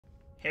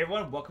Hey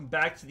everyone, welcome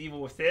back to The Evil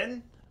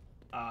Within.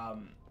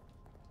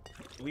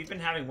 We've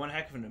been having one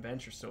heck of an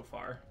adventure so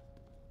far.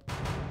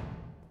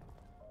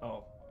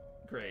 Oh,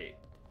 great.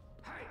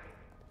 Hey,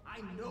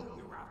 I know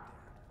you're out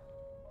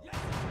there.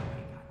 Listen to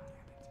me,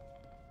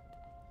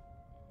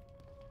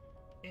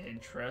 goddammit.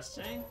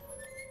 Interesting.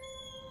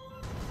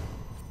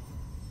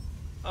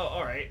 Oh,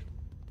 alright.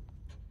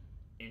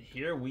 And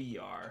here we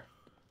are.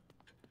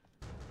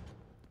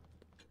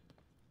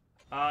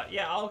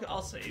 Yeah,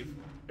 I'll save.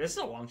 This is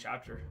a long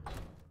chapter.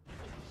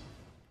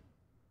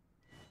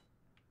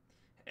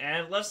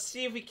 And let's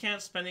see if we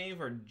can't spend any of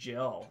our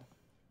gel.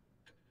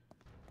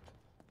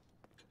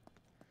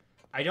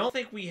 I don't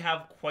think we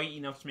have quite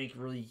enough to make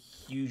really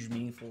huge,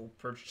 meaningful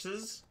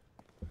purchases.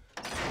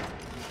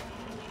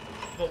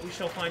 But we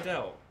shall find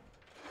out.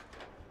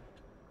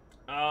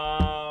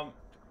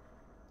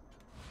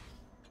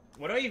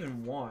 What do I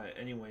even want,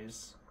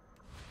 anyways?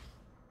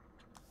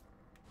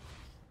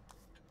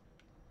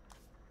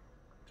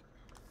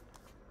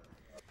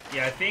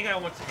 Yeah, I think I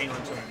want to hang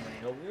on to my money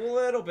a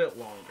little bit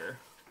longer.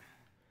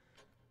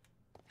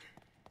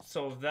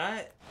 So with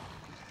that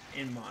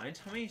in mind,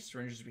 how many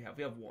syringes do we have?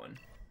 We have one.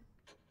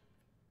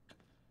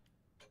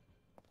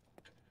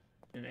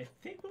 And I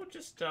think we'll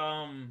just, head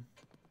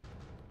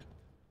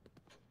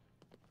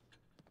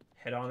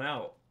on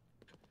out.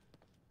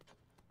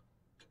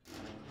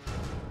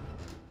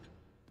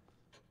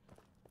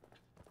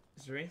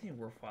 Is there anything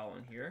worthwhile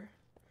in here?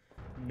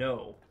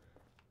 No.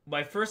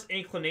 My first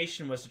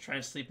inclination was to try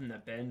and sleep in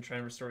that bed and try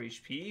and restore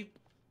HP,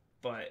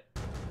 but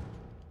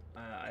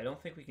I don't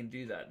think we can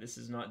do that. This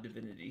is not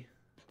Divinity.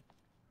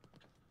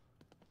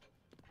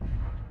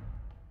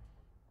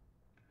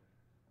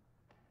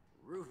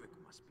 Ruvik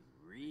must be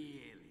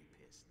really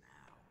pissed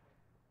now.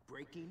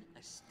 Breaking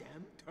a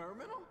STEM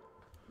terminal?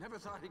 Never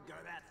thought he'd go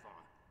that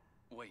far.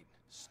 Wait,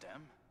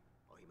 STEM?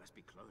 Oh, he must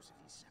be close if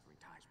he's severing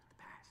ties with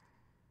the past.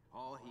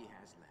 All he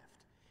has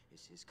left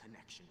is his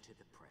connection to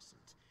the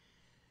present.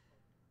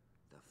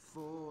 The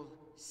full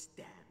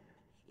STEM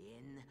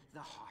in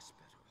the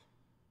hospital.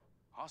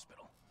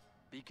 Hospital?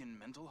 Beacon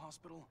Mental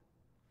Hospital?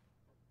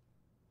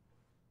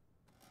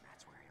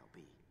 That's where he'll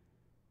be.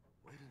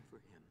 Waiting for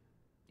him.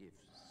 If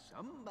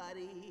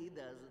somebody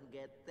doesn't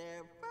get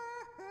there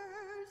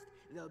first,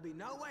 there'll be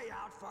no way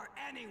out for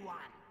anyone.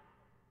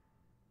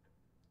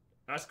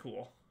 That's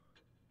cool.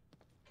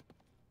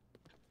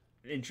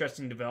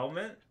 Interesting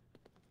development.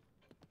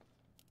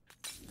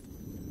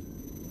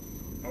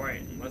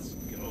 Alright, let's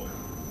go.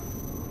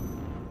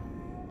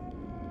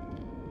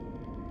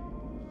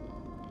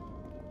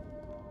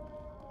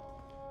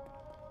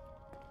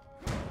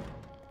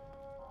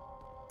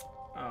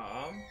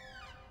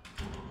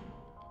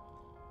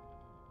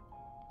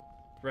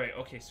 Right,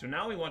 okay, so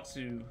now we want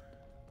to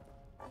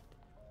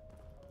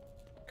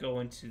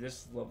go into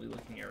this lovely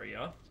looking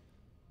area.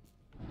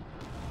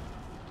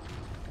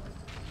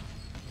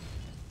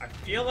 I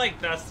feel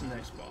like that's the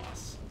next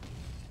boss.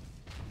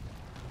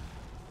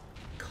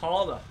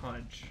 Call it a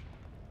hunch.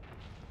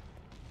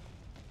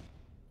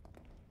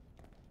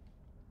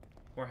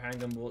 More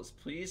handgun bullets,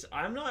 please.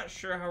 I'm not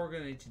sure how we're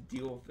gonna need to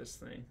deal with this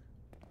thing.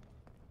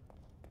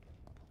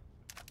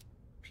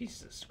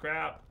 Pieces of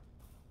scrap.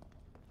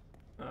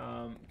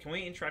 Can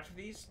we interact with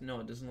these? No,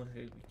 it doesn't look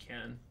like we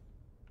can.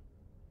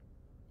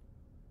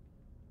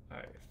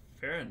 Alright,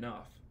 fair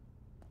enough.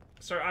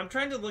 Sorry, I'm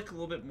trying to look a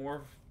little bit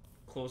more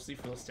closely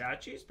for those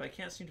statues, but I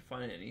can't seem to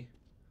find any.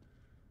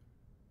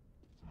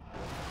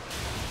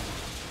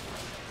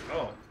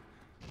 Oh.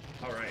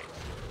 Alright.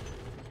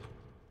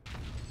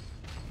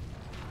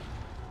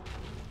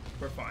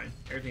 We're fine.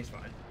 Everything's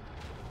fine.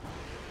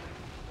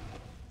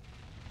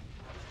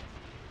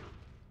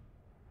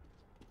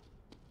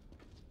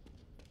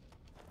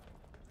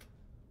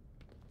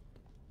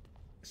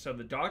 So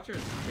the doctor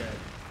is dead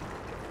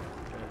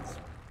as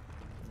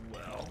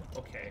well.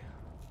 Okay.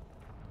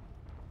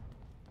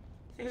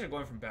 Things are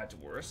going from bad to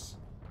worse.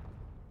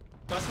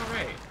 That's not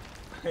right.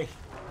 Like,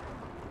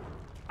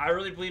 I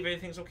really believe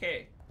everything's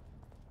okay.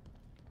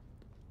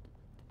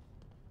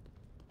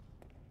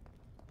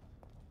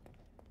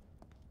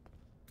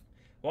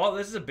 Well,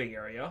 this is a big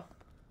area.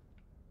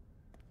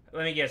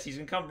 Let me guess. He's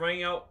going to come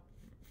running out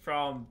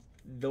from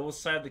those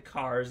side of the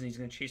cars, and he's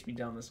going to chase me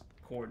down this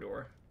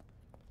corridor.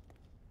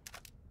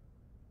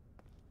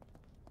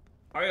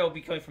 Aria will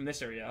be coming from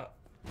this area.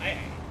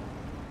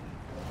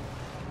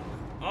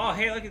 Oh,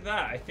 hey, look at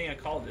that. I think I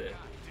called it.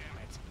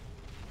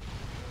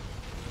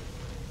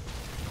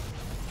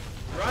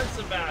 Run,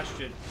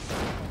 Sebastian.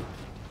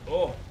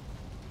 Oh.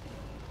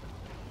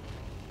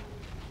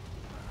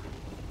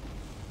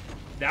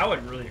 That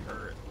would really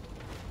hurt.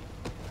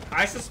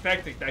 I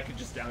suspect that could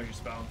just damage your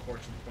spinal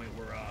cord to the point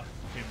where you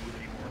can't move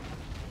anymore.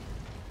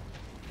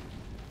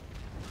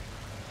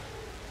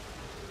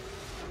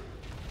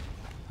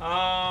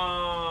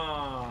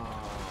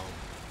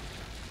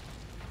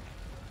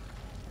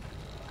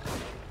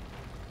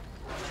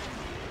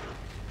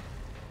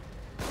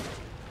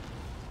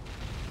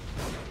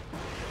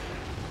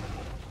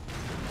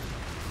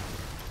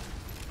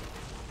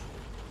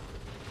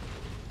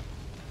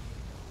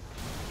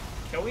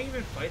 Can we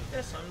even fight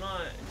this? I'm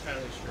not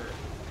entirely sure.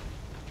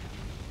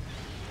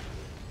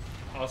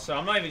 Also,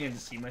 I'm not even going to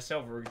see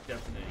myself. We're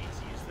definitely going to need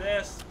to use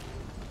this.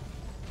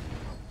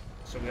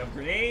 So we have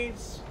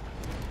grenades.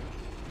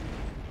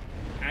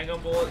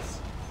 Handgun bullets.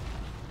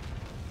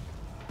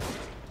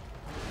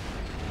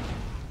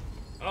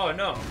 Oh,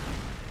 no.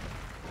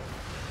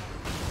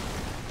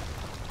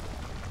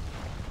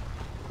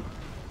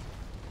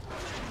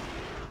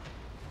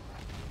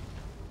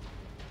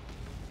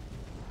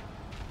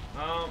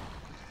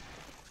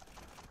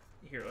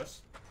 Here,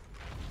 let's...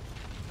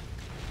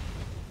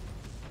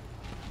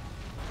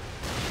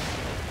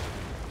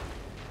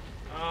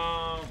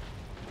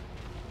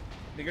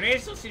 The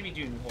grenades don't seem to be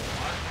doing a whole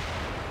lot.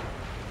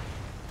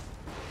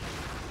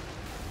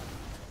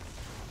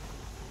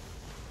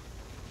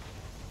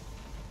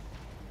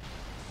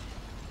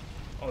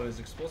 Oh, there's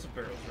explosive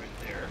barrels right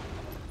there.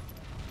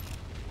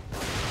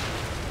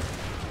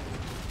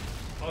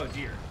 Oh,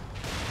 dear.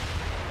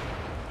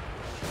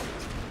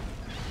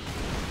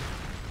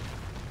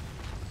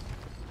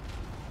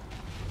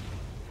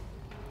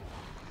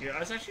 Yeah, I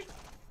was actually...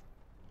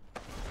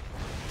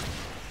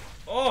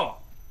 Oh!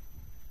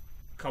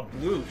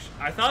 Kabloosh.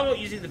 I thought about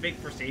using the big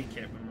first aid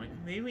kit, but I'm like,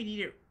 maybe we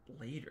need it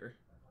later.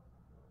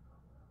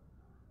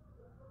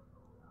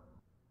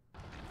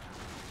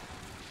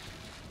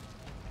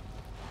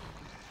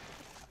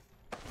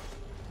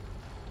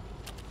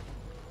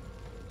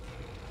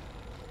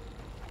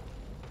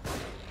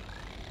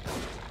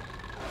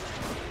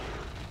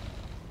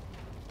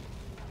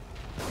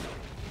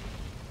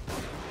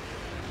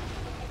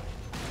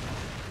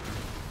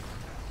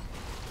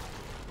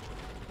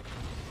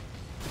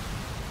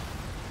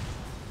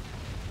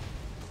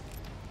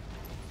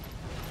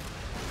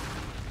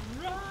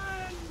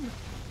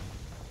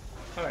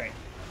 Alright.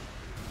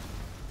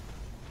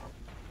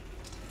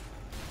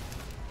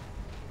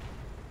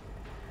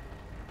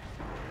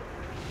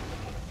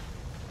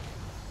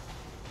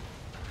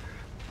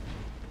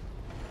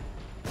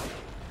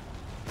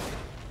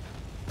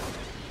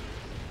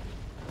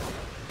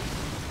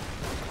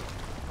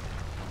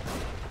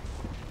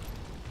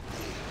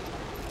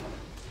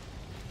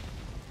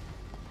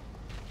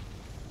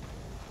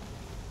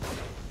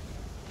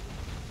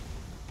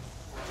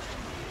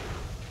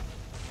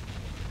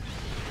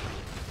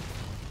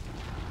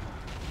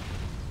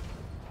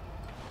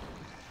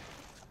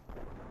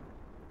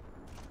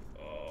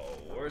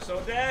 We're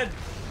so dead!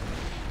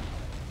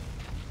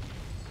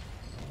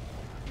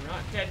 We're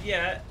not dead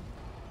yet.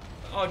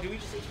 Oh, do we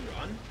just need to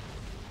run?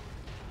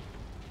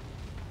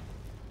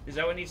 Is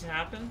that what needs to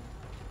happen?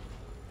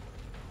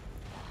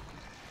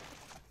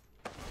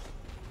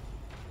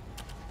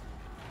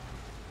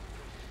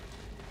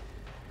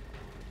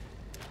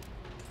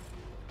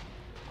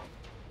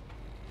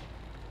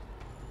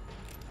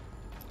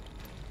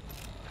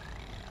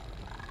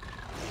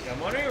 Yeah, I'm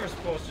wondering if we're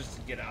supposed just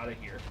to get out of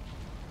here.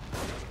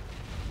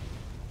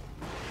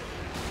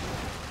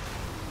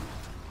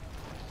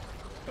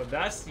 Oh,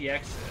 that's the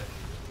exit.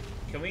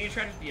 Can we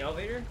interact with the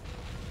elevator?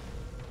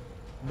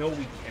 No,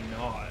 we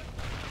cannot.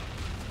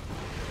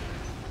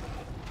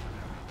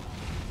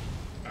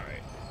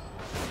 Alright.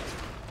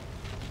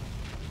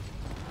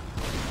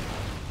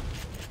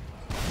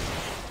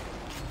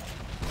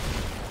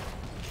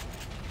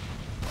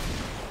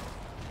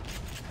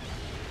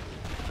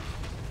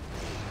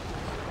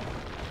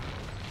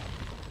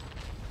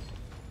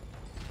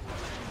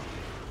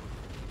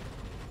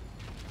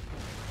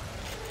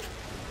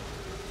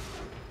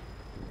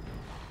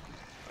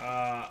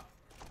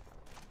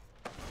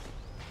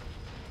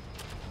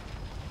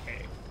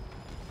 Okay.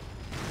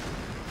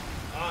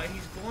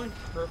 He's going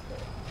purple.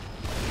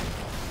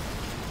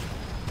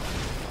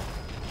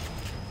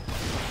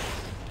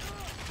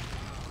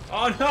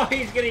 Oh no,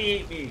 he's gonna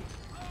eat me.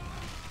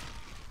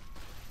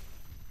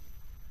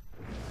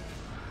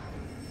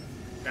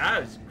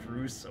 That is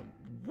gruesome.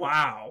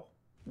 Wow.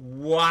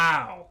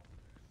 Wow.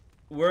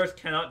 Words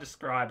cannot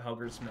describe how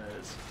gruesome that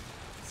is.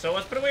 So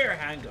let's put away our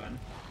handgun.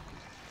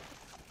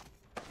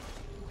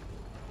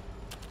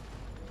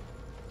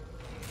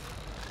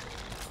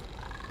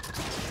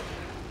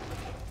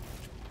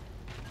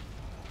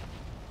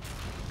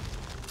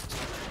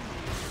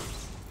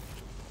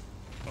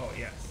 Oh,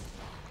 yes.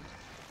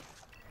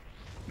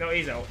 No,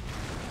 he's out.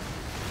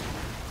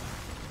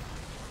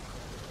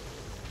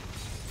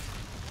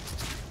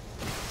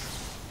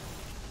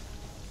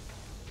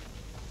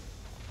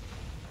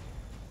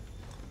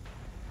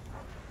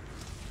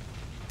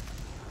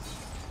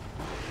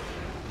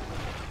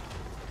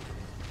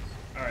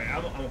 Alright,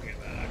 I'm okay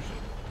with that, actually.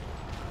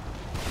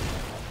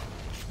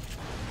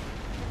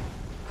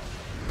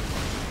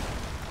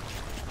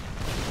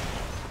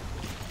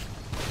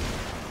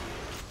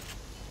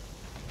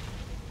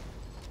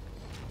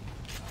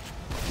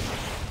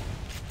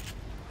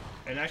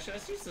 And actually,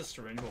 let's use the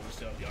syringe while we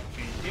still have the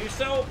opportunity to do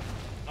so.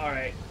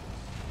 Alright.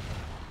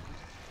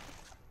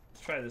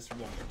 Let's try this one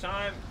more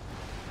time.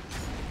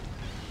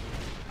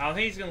 I don't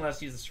think he's gonna let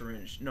us use the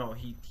syringe. No,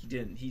 he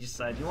didn't. He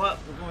decided, you know what?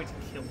 We're going to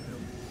kill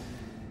him.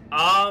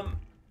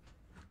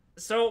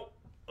 So,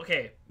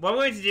 okay, what I'm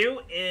going to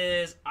do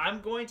is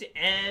I'm going to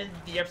end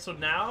the episode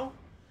now.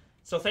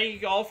 So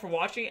thank you all for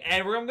watching,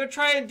 and I'm going to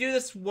try and do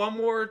this one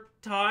more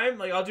time.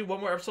 Like, I'll do one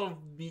more episode of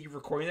me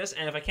recording this,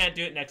 and if I can't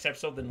do it next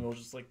episode, then we'll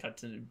just, like, cut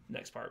to the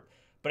next part.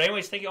 But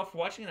anyways, thank you all for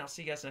watching, and I'll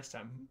see you guys next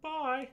time. Bye!